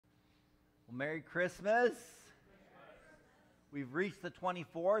Well, Merry Christmas. We've reached the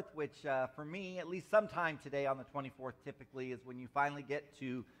 24th, which for me, at least sometime today on the 24th typically, is when you finally get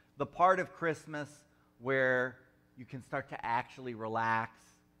to the part of Christmas where you can start to actually relax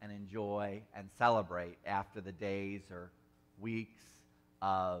and enjoy and celebrate after the days or weeks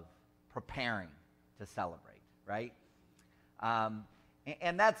of preparing to celebrate, right?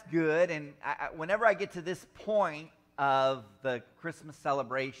 And that's good. And whenever I get to this point of the Christmas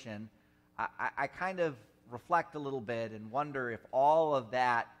celebration, I kind of reflect a little bit and wonder if all of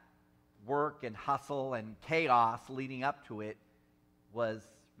that work and hustle and chaos leading up to it was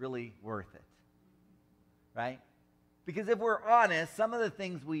really worth it, right? Because if we're honest, some of the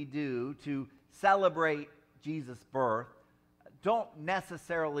things we do to celebrate Jesus' birth don't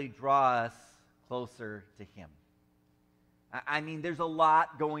necessarily draw us closer to Him. I mean, there's a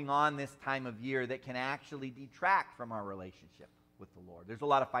lot going on this time of year that can actually detract from our relationship with the Lord. There's a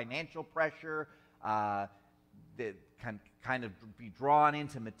lot of financial pressure that can kind of be drawn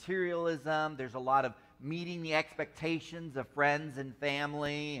into materialism. There's a lot of meeting the expectations of friends and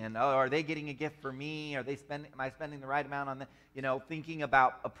family, and are they getting a gift for me? Am I spending the right amount on that? You know, thinking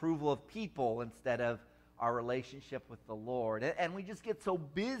about approval of people instead of our relationship with the Lord. And we just get so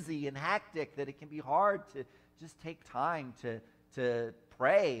busy and hectic that it can be hard to just take time to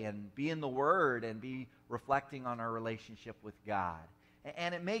pray and be in the Word and be reflecting on our relationship with God.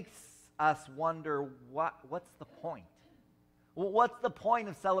 And it makes us wonder, what's the point? Well, what's the point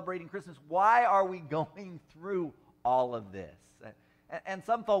of celebrating Christmas? Why are we going through all of this? And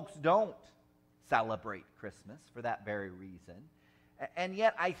some folks don't celebrate Christmas for that very reason. And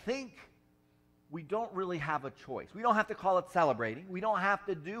yet I think we don't really have a choice. We don't have to call it celebrating. We don't have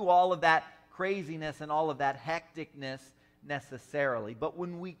to do all of that craziness and all of that hecticness necessarily. But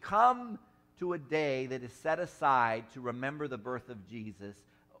when we come to a day that is set aside to remember the birth of Jesus,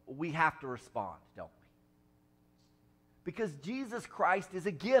 we have to respond, don't we? Because Jesus Christ is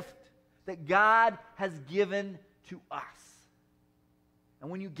a gift that God has given to us.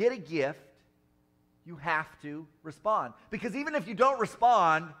 And when you get a gift, you have to respond. Because even if you don't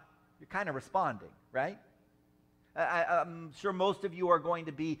respond, you're kind of responding, right? I'm sure most of you are going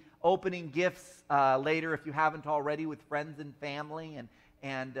to be opening gifts later if you haven't already with friends and family.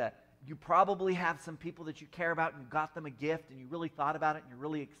 And you probably have some people that you care about and you got them a gift and you really thought about it and you're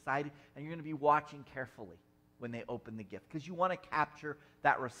really excited. And you're going to be watching carefully when they open the gift because you want to capture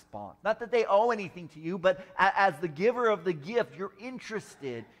that response. Not that they owe anything to you, but as the giver of the gift, you're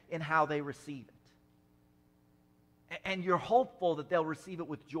interested in how they receive it. And you're hopeful that they'll receive it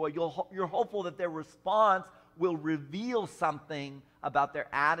with joy. You're hopeful that their response will reveal something about their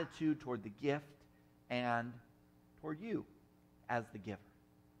attitude toward the gift and toward you as the giver.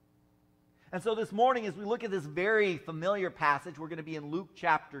 And so this morning, as we look at this very familiar passage, we're going to be in Luke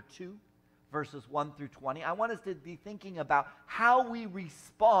chapter 2, verses 1 through 20. I want us to be thinking about how we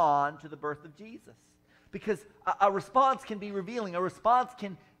respond to the birth of Jesus. Because a response can be revealing. A response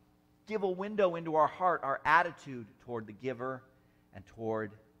can give a window into our heart, our attitude toward the giver and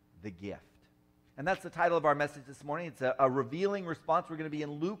toward the gift. And that's the title of our message this morning. It's a revealing response. We're going to be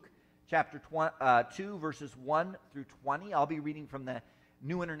in Luke chapter 2, verses 1 through 20. I'll be reading from the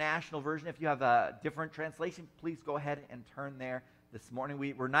New International Version. If you have a different translation, please go ahead and turn there this morning.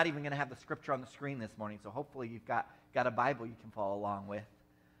 We're not even going to have the scripture on the screen this morning, so hopefully you've got a Bible you can follow along with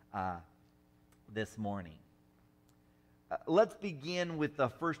this morning. Let's begin with the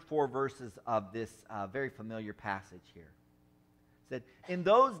first 4 verses of this very familiar passage here. It said, "In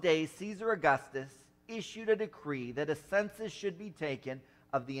those days, Caesar Augustus issued a decree that a census should be taken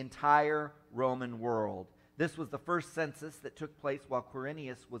of the entire Roman world. This was the first census that took place while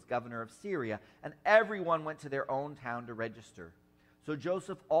Quirinius was governor of Syria, and everyone went to their own town to register. So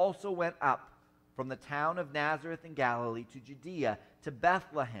Joseph also went up from the town of Nazareth in Galilee to Judea, to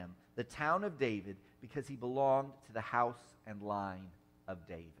Bethlehem, the town of David, because he belonged to the house and line of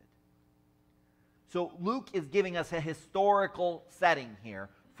David." So Luke is giving us a historical setting here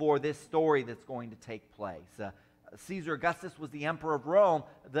for this story that's going to take place. Caesar Augustus was the emperor of Rome.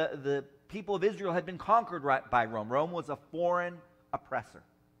 The people of Israel had been conquered by Rome. Rome was a foreign oppressor.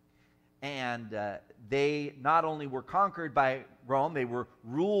 And they not only were conquered by Rome, they were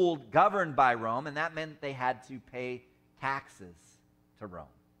governed by Rome, and that meant they had to pay taxes to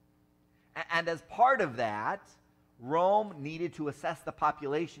Rome. And as part of that, Rome needed to assess the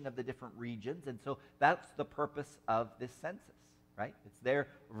population of the different regions, and so that's the purpose of this census, right? It's their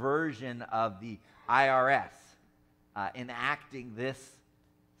version of the IRS enacting this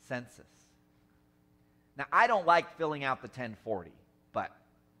census. Now, I don't like filling out the 1040, but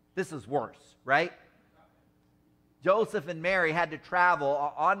this is worse, right? Joseph and Mary had to travel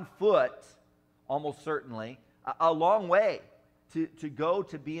on foot almost certainly, a long way to go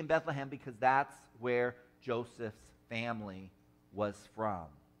to be in Bethlehem, because that's where Joseph's family was from.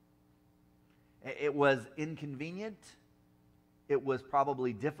 It was inconvenient. It was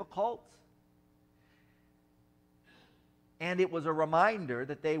probably difficult. And it was a reminder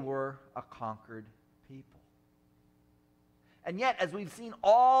that they were a conquered people. And yet, as we've seen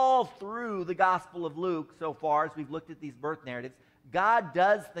all through the Gospel of Luke so far, as we've looked at these birth narratives, God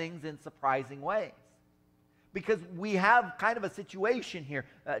does things in surprising ways. Because we have kind of a situation here.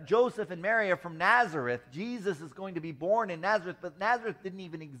 Joseph and Mary are from Nazareth. Jesus is going to be born in Nazareth, but Nazareth didn't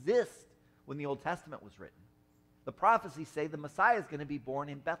even exist when the Old Testament was written. The prophecies say the Messiah is going to be born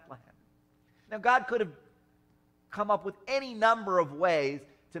in Bethlehem. Now, God could have come up with any number of ways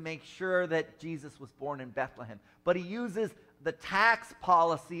to make sure that Jesus was born in Bethlehem, but he uses the tax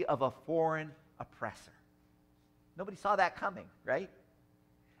policy of a foreign oppressor. Nobody saw that coming, right?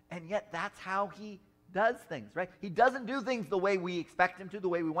 And yet that's how he does things, right? He doesn't do things the way we expect him to, the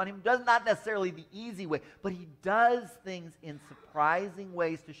way we want him. He does not necessarily the easy way, but he does things in surprising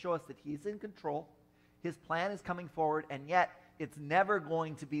ways to show us that he's in control. His plan is coming forward, and yet it's never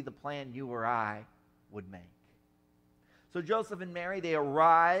going to be the plan you or I would make. So Joseph and Mary, they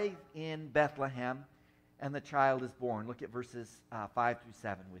arrive in Bethlehem, and the child is born. Look at verses 5 through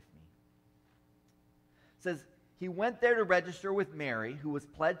 7 with me. It says, he went there to register with Mary, who was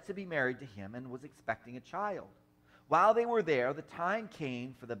pledged to be married to him and was expecting a child. While they were there, the time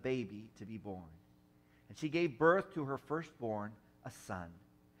came for the baby to be born. And she gave birth to her firstborn, a son.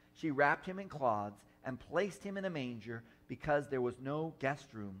 She wrapped him in cloths and placed him in a manger because there was no guest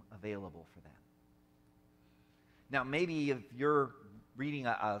room available for them. Now, maybe if you're reading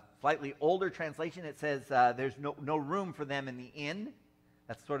a slightly older translation, it says there's no room for them in the inn.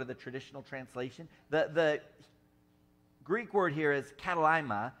 That's sort of the traditional translation. The Greek word here is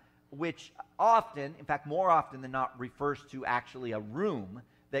katalaima, which often, in fact, more often than not, refers to actually a room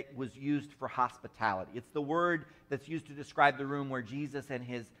that was used for hospitality. It's the word that's used to describe the room where Jesus and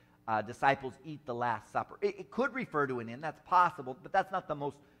his disciples eat the Last Supper. It could refer to an inn. That's possible, but that's not the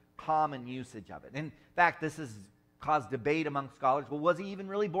most common usage of it. In fact, this has caused debate among scholars. Well, was he even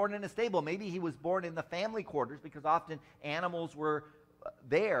really born in a stable? Maybe he was born in the family quarters, because often animals were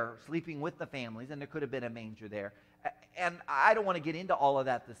there sleeping with the families, and there could have been a manger there. And I don't want to get into all of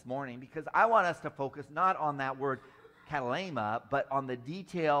that this morning, because I want us to focus not on that word katalaima, but on the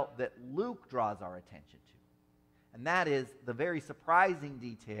detail that Luke draws our attention to. And that is the very surprising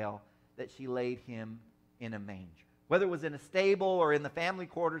detail that she laid him in a manger. Whether it was in a stable or in the family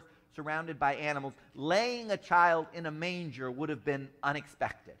quarters surrounded by animals, laying a child in a manger would have been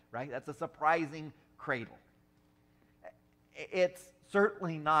unexpected, right? That's a surprising cradle. It's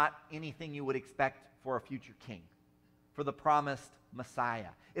certainly not anything you would expect for a future king, for the promised Messiah.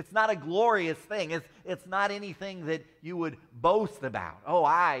 It's not a glorious thing. It's not anything that you would boast about. Oh,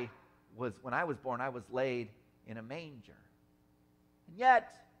 when I was born, I was laid in a manger. And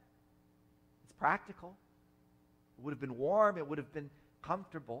yet, it's practical. It would have been warm. It would have been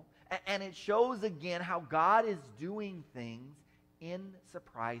comfortable. And it shows again how God is doing things in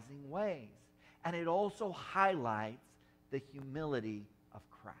surprising ways. And it also highlights the humility of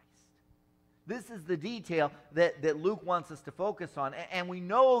Christ. This is the detail that Luke wants us to focus on. And we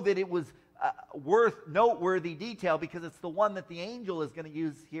know that it was noteworthy detail, because it's the one that the angel is going to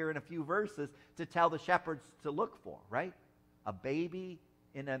use here in a few verses to tell the shepherds to look for, right? A baby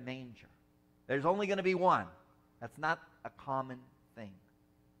in a manger. There's only going to be one. That's not a common thing.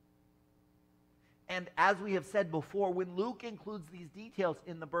 And as we have said before, when Luke includes these details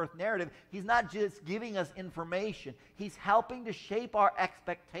in the birth narrative, he's not just giving us information. He's helping to shape our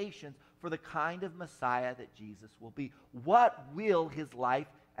expectations for the kind of Messiah that Jesus will be. What will his life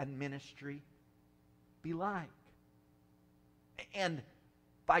and ministry be like? And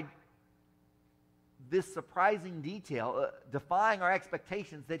by this surprising detail, defying our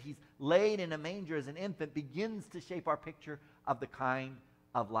expectations that he's laid in a manger as an infant, begins to shape our picture of the kind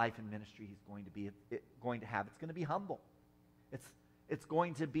of life and ministry he's going to have. It's going to be humble. It's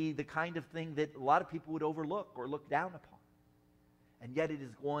going to be the kind of thing that a lot of people would overlook or look down upon. And yet it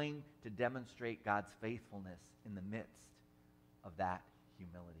is going to demonstrate God's faithfulness in the midst of that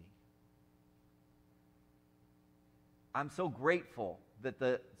humility. I'm so grateful that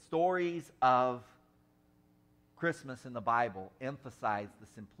the stories of Christmas in the Bible emphasize the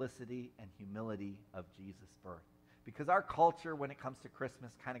simplicity and humility of Jesus' birth. Because our culture, when it comes to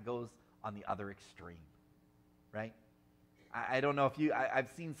Christmas, kind of goes on the other extreme, right? I don't know if I've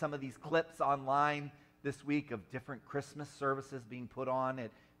seen some of these clips online this week of different Christmas services being put on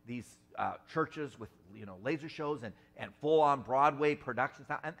at these churches with laser shows and full-on Broadway productions.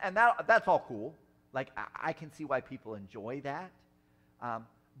 And that's all cool. Like, I can see why people enjoy that.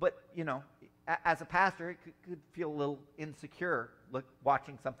 But, as a pastor, it could feel a little insecure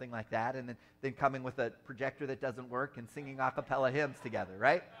watching something like that and then coming with a projector that doesn't work and singing a cappella hymns together,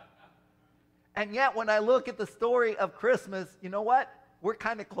 right? And yet, when I look at the story of Christmas, you know what? We're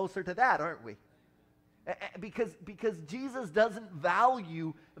kind of closer to that, aren't we? Because Jesus doesn't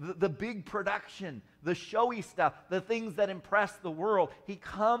value the big production, the showy stuff, the things that impress the world. He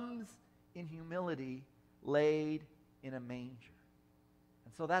comes in humility, laid in a manger.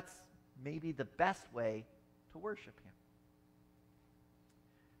 And so that's maybe the best way to worship him.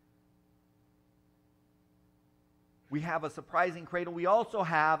 We have a surprising cradle. We also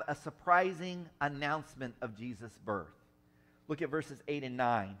have a surprising announcement of Jesus' birth. Look at verses 8 and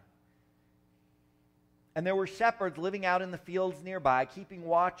 9. And there were shepherds living out in the fields nearby, keeping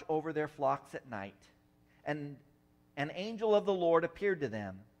watch over their flocks at night. And an angel of the Lord appeared to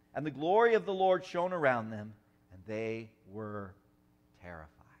them, and the glory of the Lord shone around them, and they were terrified.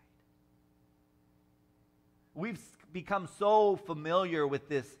 We've become so familiar with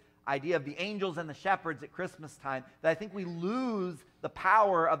this idea of the angels and the shepherds at Christmas time that I think we lose the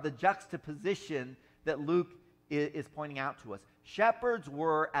power of the juxtaposition that Luke is pointing out to us. Shepherds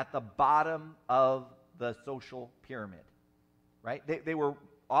were at the bottom of the social pyramid, right? They were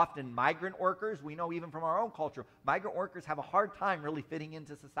often migrant workers. We know even from our own culture, migrant workers have a hard time really fitting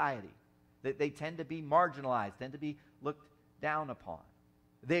into society. They tend to be marginalized, tend to be looked down upon.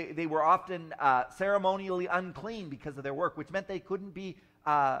 They were often ceremonially unclean because of their work, which meant they couldn't be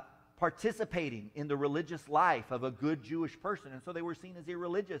participating in the religious life of a good Jewish person. And so they were seen as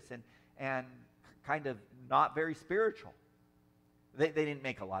irreligious and kind of not very spiritual. They didn't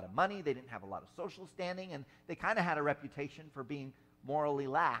make a lot of money. They didn't have a lot of social standing. And they kind of had a reputation for being morally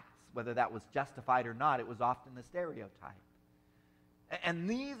lax. Whether that was justified or not, it was often the stereotype. And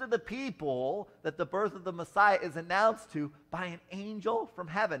these are the people that the birth of the Messiah is announced to by an angel from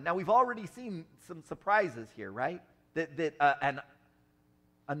heaven. Now, we've already seen some surprises here, right? That an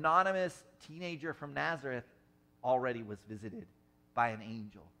anonymous teenager from Nazareth already was visited by an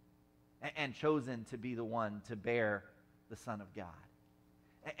angel and chosen to be the one to bear the Son of God.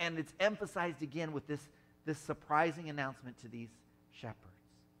 And it's emphasized again with this surprising announcement to these shepherds.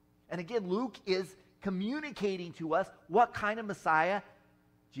 And again, Luke is communicating to us what kind of Messiah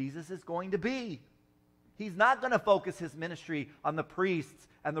Jesus is going to be. He's not going to focus his ministry on the priests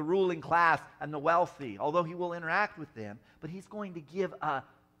and the ruling class and the wealthy, although he will interact with them, but he's going to give a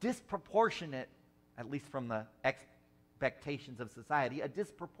disproportionate, at least from the expectations of society, a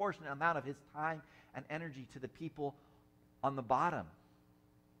disproportionate amount of his time and energy to the people on the bottom,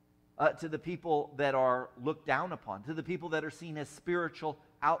 to the people that are looked down upon, to the people that are seen as spiritual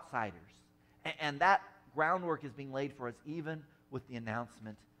outsiders. And that groundwork is being laid for us even with the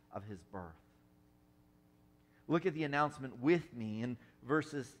announcement of his birth. Look at the announcement with me in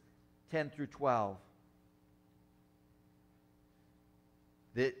verses 10 through 12.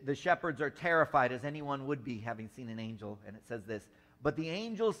 The shepherds are terrified, as anyone would be having seen an angel, and it says this, "But the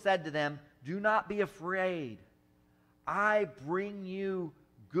angel said to them, 'Do not be afraid. I bring you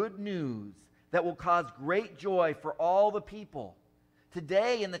good news that will cause great joy for all the people.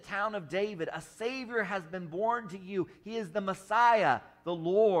 Today in the town of David, a Savior has been born to you. He is the Messiah, the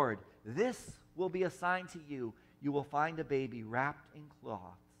Lord. This will be a sign to you. You will find a baby wrapped in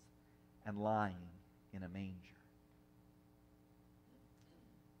cloths and lying in a manger.'"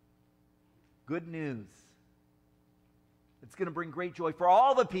 Good news. It's going to bring great joy for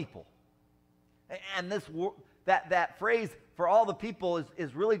all the people. And that phrase, "for all the people,"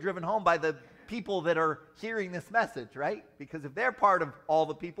 is really driven home by the people that are hearing this message, right? Because if they're part of all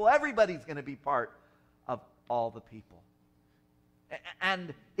the people, everybody's going to be part of all the people.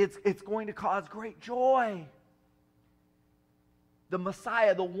 And it's going to cause great joy. The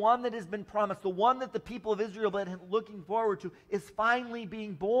Messiah, the one that has been promised, the one that the people of Israel have been looking forward to, is finally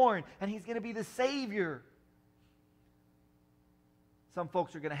being born, and he's going to be the Savior. Some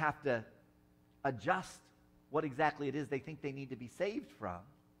folks are going to have to adjust what exactly it is they think they need to be saved from.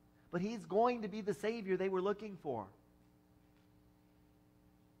 But he's going to be the Savior they were looking for.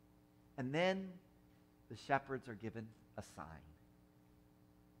 And then the shepherds are given a sign.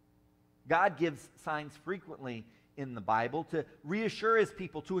 God gives signs frequently in the Bible to reassure his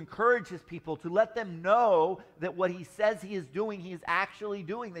people, to encourage his people, to let them know that what he says he is doing, he is actually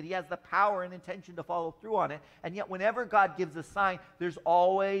doing, that he has the power and intention to follow through on it. And yet whenever God gives a sign, there's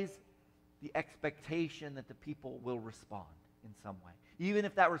always the expectation that the people will respond in some way. Even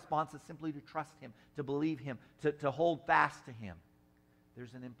if that response is simply to trust him, to believe him, to hold fast to him.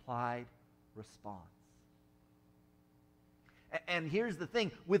 there's an implied response. And here's the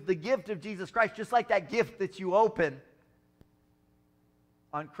thing, with the gift of Jesus Christ, just like that gift that you open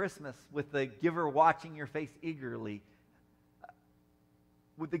on Christmas with the giver watching your face eagerly,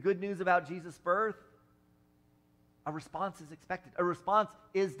 with the good news about Jesus' birth, a response is expected. A response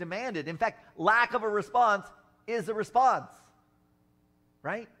is demanded. In fact, lack of a response is a response.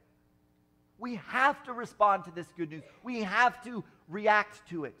 Right? We have to respond to this good news. We have to react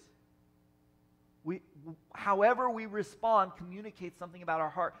to it. However we respond communicates something about our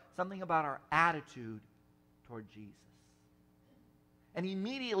heart, something about our attitude toward Jesus. And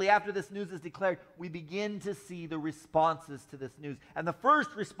immediately after this news is declared, we begin to see the responses to this news. And the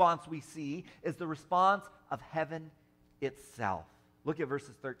first response we see is the response of heaven itself. Look at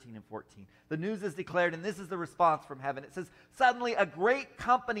verses 13 and 14. The news is declared, and this is the response from heaven. It says, "Suddenly a great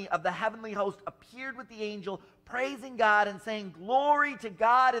company of the heavenly host appeared with the angel, praising God and saying, 'Glory to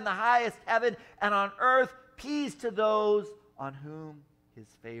God in the highest heaven, and on earth peace to those on whom his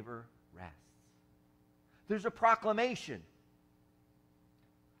favor rests.'" There's a proclamation.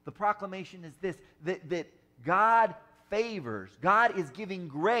 The proclamation is this, that God favors, God is giving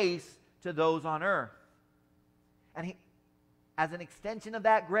grace to those on earth. And as an extension of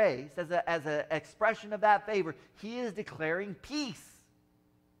that grace, as an expression of that favor, he is declaring peace.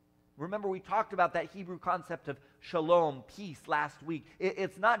 Remember, we talked about that Hebrew concept of shalom, peace, last week.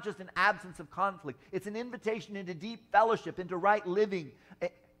 It's not just an absence of conflict. It's an invitation into deep fellowship, into right living,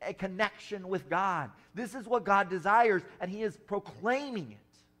 a connection with God. This is what God desires, and he is proclaiming it.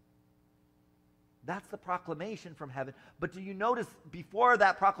 That's the proclamation from heaven. But do you notice, before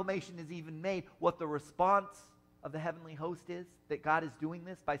that proclamation is even made, what the response of the heavenly host is? That God is doing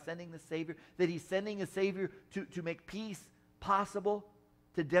this by sending the Savior, that he's sending a Savior to make peace possible,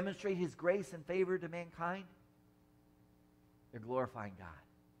 to demonstrate his grace and favor to mankind? They're glorifying God.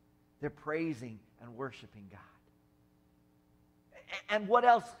 They're praising and worshiping God. And what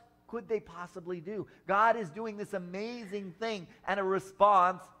else could they possibly do? God is doing this amazing thing, and a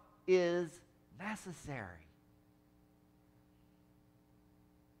response is necessary.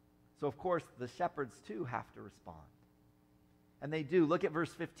 So, of course, the shepherds too have to respond. And they do. Look at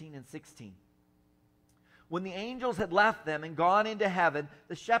verse 15 and 16. "When the angels had left them and gone into heaven,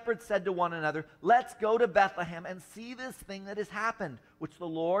 the shepherds said to one another, 'Let's go to Bethlehem and see this thing that has happened, which the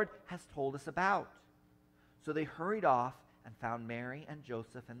Lord has told us about.' So they hurried off and found Mary and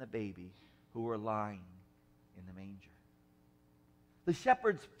Joseph and the baby, who were lying in the manger." The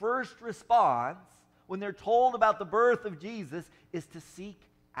shepherds' first response when they're told about the birth of Jesus is to seek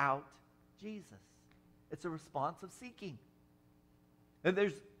out Jesus. It's a response of seeking. And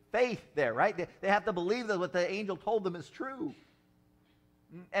there's faith there, right? They have to believe that what the angel told them is true.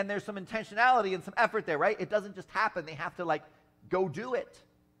 And there's some intentionality and some effort there, right? It doesn't just happen. They have to, go do it.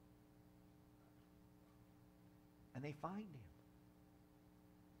 And they find him.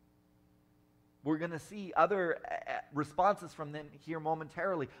 We're going to see other responses from them here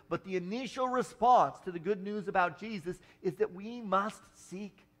momentarily. But the initial response to the good news about Jesus is that we must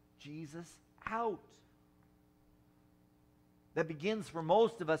seek Jesus out. That begins for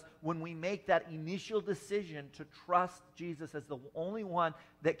most of us when we make that initial decision to trust Jesus as the only one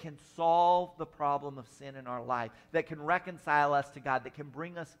that can solve the problem of sin in our life, that can reconcile us to God, that can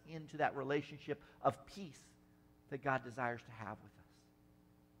bring us into that relationship of peace that God desires to have with us.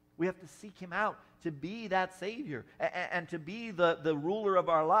 We have to seek him out to be that Savior and to be the ruler of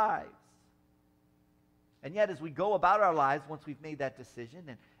our lives. And yet, as we go about our lives, once we've made that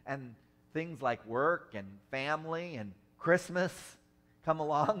decision, and things like work and family and Christmas come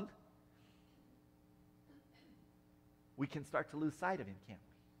along, we can start to lose sight of him, can't we?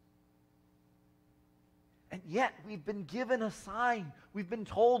 And yet, we've been given a sign. We've been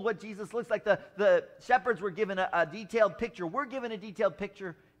told what Jesus looks like. The shepherds were given a detailed picture. We're given a detailed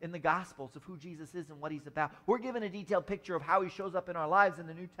picture in the Gospels of who Jesus is and what he's about. We're given a detailed picture of how he shows up in our lives in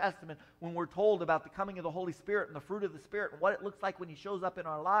the New Testament when we're told about the coming of the Holy Spirit and the fruit of the Spirit and what it looks like when he shows up in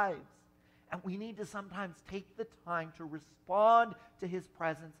our lives. And we need to sometimes take the time to respond to his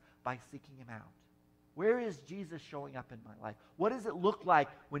presence by seeking him out. Where is Jesus showing up in my life? What does it look like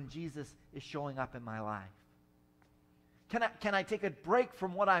when Jesus is showing up in my life? Can I take a break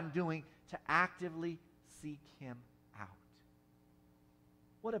from what I'm doing to actively seek him out?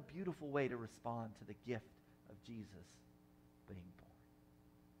 What a beautiful way to respond to the gift of Jesus being born.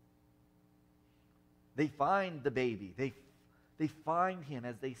 They find the baby. They find him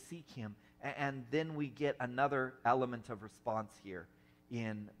as they seek him. And then we get another element of response here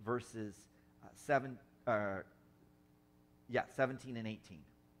in verses 17 and 18.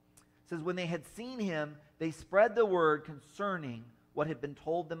 It says, "When they had seen him, they spread the word concerning what had been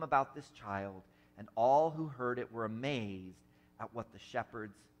told them about this child, and all who heard it were amazed at what the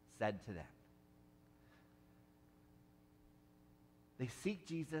shepherds said to them. They seek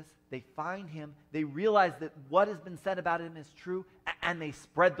Jesus, they find him, they realize that what has been said about him is true, and they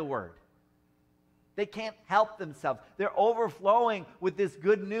spread the word. They can't help themselves. They're overflowing with this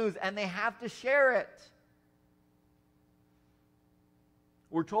good news, and they have to share it.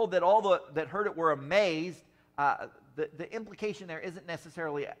 We're told that all that heard it were amazed. The implication there isn't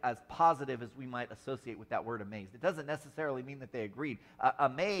necessarily as positive as we might associate with that word amazed. It doesn't necessarily mean that they agreed.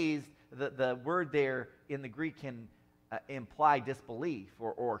 Amazed, the word there in the Greek can imply disbelief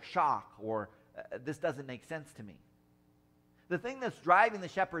or shock, or this doesn't make sense to me. The thing that's driving the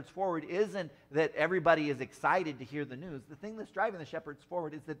shepherds forward isn't that everybody is excited to hear the news. The thing that's driving the shepherds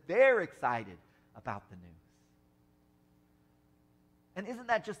forward is that they're excited about the news. And isn't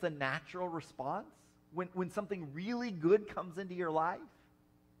that just a natural response when something really good comes into your life?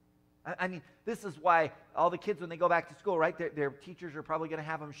 I mean, this is why all the kids, when they go back to school, right, their teachers are probably going to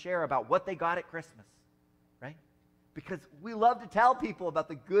have them share about what they got at Christmas, right? Because we love to tell people about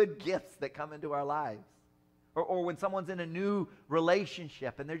the good gifts that come into our lives. Or when someone's in a new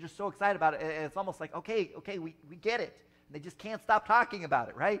relationship and they're just so excited about it, and it's almost like, okay, we get it. And they just can't stop talking about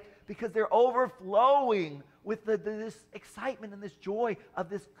it, right? Because they're overflowing with this excitement and this joy of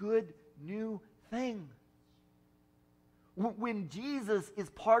this good new thing. When Jesus is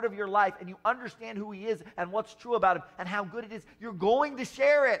part of your life and you understand who he is and what's true about him and how good it is, you're going to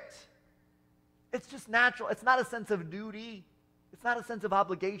share it. It's just natural. It's not a sense of duty. It's not a sense of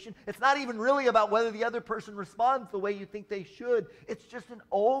obligation. It's not even really about whether the other person responds the way you think they should. It's just an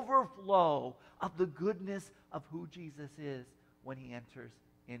overflow of the goodness of who Jesus is when he enters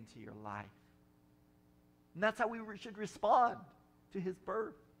into your life. And that's how we should respond to his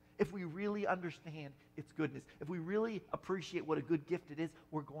birth. If we really understand its goodness, if we really appreciate what a good gift it is,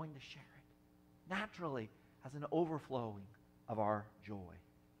 we're going to share it naturally as an overflowing of our joy.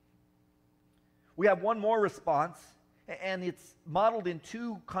 We have one more response, and it's modeled in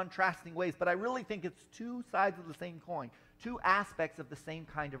two contrasting ways, but I really think it's two sides of the same coin, two aspects of the same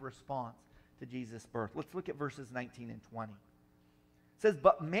kind of response to Jesus' birth. Let's look at verses 19 and 20. It says,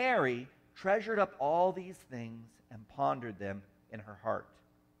 "But Mary treasured up all these things and pondered them in her heart.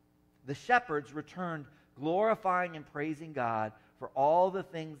 The shepherds returned, glorifying and praising God for all the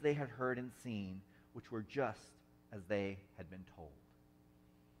things they had heard and seen, which were just as they had been told."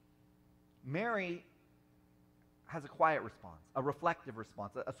 Mary has a quiet response, a reflective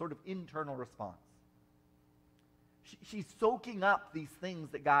response, a sort of internal response. She's soaking up these things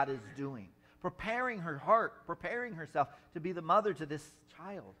that God is doing, preparing her heart, preparing herself to be the mother to this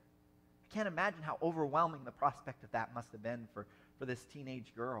child. I can't imagine how overwhelming the prospect of that must have been for this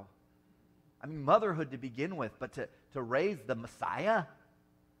teenage girl. I mean, motherhood to begin with, but to raise the Messiah.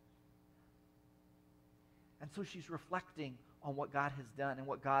 And so she's reflecting on what God has done and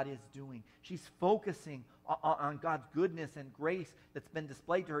what God is doing. She's focusing on God's goodness and grace that's been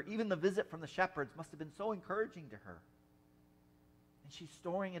displayed to her. Even the visit from the shepherds must have been so encouraging to her. And she's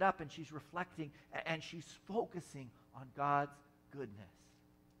storing it up, and she's reflecting, and she's focusing on God's goodness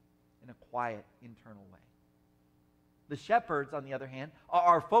in a quiet, internal way. The shepherds, on the other hand,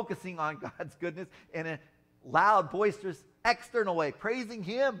 are focusing on God's goodness in a loud, boisterous, external way, praising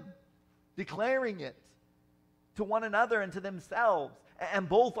him, declaring it to one another and to themselves. And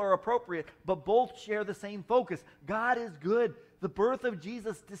both are appropriate, but both share the same focus. God is good. The birth of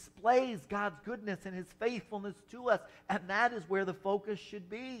Jesus displays God's goodness and his faithfulness to us, and that is where the focus should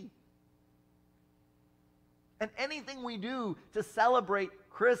be. And anything we do to celebrate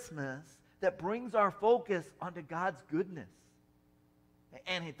Christmas that brings our focus onto God's goodness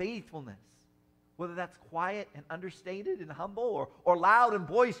and his faithfulness, whether that's quiet and understated and humble, or loud and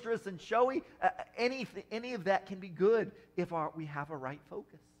boisterous and showy, any of that can be good if we have a right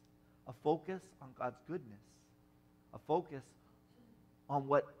focus. A focus on God's goodness. A focus on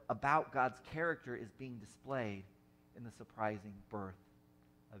what about God's character is being displayed in the surprising birth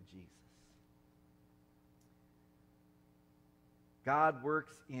of Jesus. God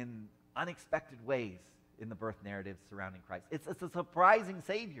works in unexpected ways in the birth narrative surrounding Christ. It's a surprising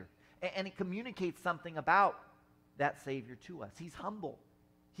Savior. And it communicates something about that Savior to us. He's humble.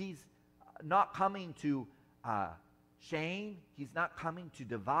 He's not coming to shame. He's not coming to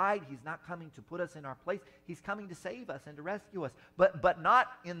divide. He's not coming to put us in our place. He's coming to save us and to rescue us. But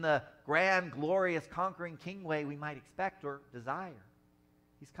not in the grand, glorious, conquering king way we might expect or desire.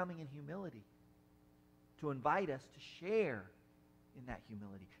 He's coming in humility to invite us to share in that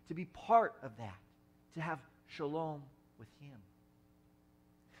humility, to be part of that, to have shalom with him.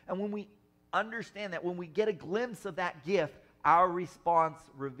 And when we understand that, when we get a glimpse of that gift, our response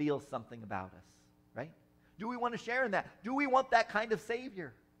reveals something about us, right? Do we want to share in that? Do we want that kind of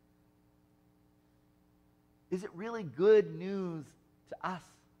Savior? Is it really good news to us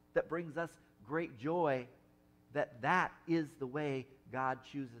that brings us great joy that is the way God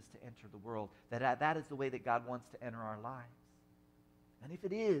chooses to enter the world, that is the way that God wants to enter our lives? And if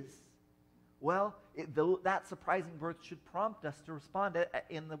it is, well, that surprising birth should prompt us to respond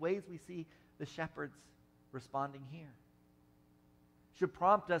in the ways we see the shepherds responding here. It should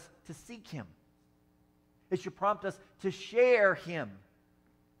prompt us to seek him. It should prompt us to share him.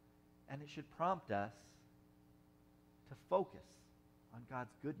 And it should prompt us to focus on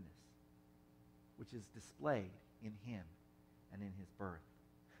God's goodness, which is displayed in him and in his birth.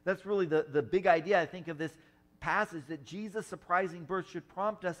 That's really the big idea, I think, of this passage, that Jesus' surprising birth should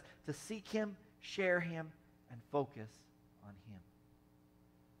prompt us to seek him, share him, and focus on him.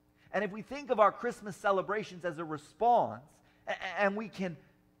 And if we think of our Christmas celebrations as a response, and we can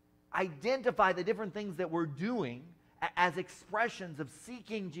identify the different things that we're doing as expressions of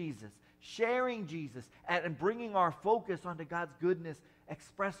seeking Jesus, sharing Jesus, and bringing our focus onto God's goodness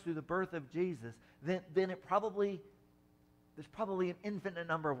expressed through the birth of Jesus, then there's probably an infinite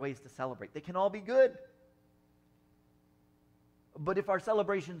number of ways to celebrate. They can all be good. But if our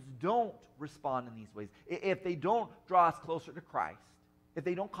celebrations don't respond in these ways, if they don't draw us closer to Christ, if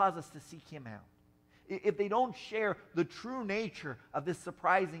they don't cause us to seek him out, if they don't share the true nature of this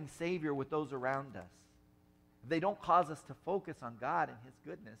surprising Savior with those around us, if they don't cause us to focus on God and his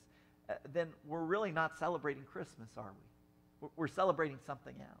goodness, then we're really not celebrating Christmas, are we? We're celebrating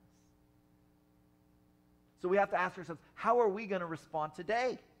something else. So we have to ask ourselves, how are we going to respond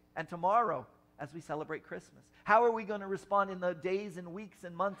today and tomorrow as we celebrate Christmas? How are we going to respond in the days and weeks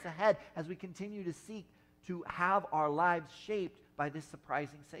and months ahead as we continue to seek to have our lives shaped by this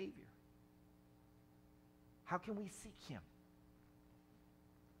surprising Savior? How can we seek him?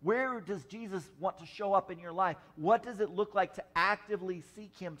 Where does Jesus want to show up in your life? What does it look like to actively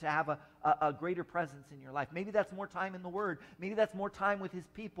seek him, to have a greater presence in your life? Maybe that's more time in the Word. Maybe that's more time with his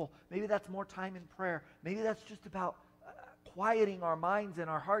people. Maybe that's more time in prayer. Maybe that's just about quieting our minds and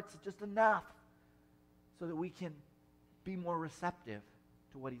our hearts just enough so that we can be more receptive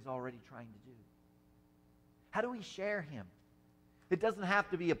to what he's already trying to do. How do we share him? It doesn't have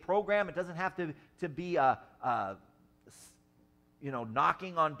to be a program. It doesn't have to be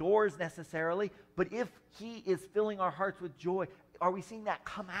knocking on doors necessarily. But if he is filling our hearts with joy, are we seeing that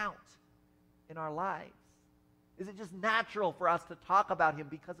come out in our lives? Is it just natural for us to talk about him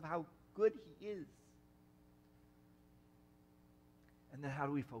because of how good he is? And then how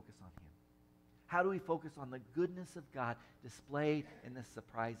do we focus on him? How do we focus on the goodness of God displayed in this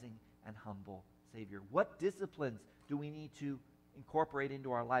surprising and humble Savior? What disciplines do we need to incorporate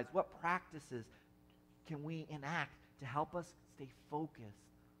into our lives? What practices can we enact to help us stay focused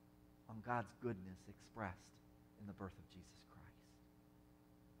on God's goodness expressed in the birth of Jesus Christ?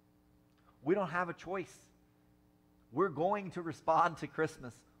 We don't have a choice. We're going to respond to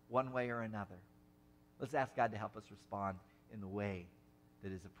Christmas one way or another. Let's ask God to help us respond in the way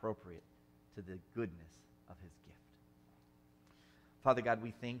that is appropriate to the goodness of his gift. Father God,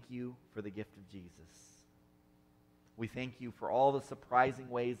 we thank you for the gift of Jesus. We thank you for all the surprising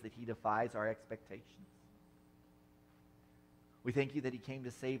ways that he defies our expectations. We thank you that he came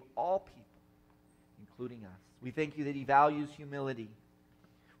to save all people, including us. We thank you that he values humility.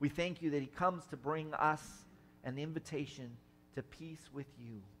 We thank you that he comes to bring us an invitation to peace with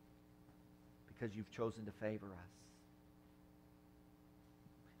you because you've chosen to favor us.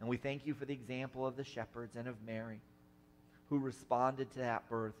 And we thank you for the example of the shepherds and of Mary, who responded to that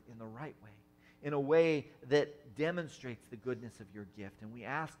birth in the right way, in a way that demonstrates the goodness of your gift. And we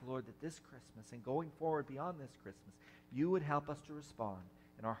ask, Lord, that this Christmas and going forward beyond this Christmas, you would help us to respond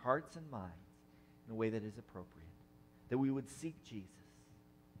in our hearts and minds in a way that is appropriate, that we would seek Jesus,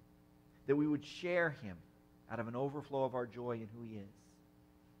 that we would share him out of an overflow of our joy in who he is,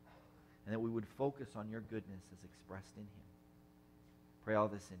 and that we would focus on your goodness as expressed in him. Pray all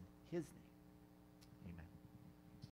this in his name.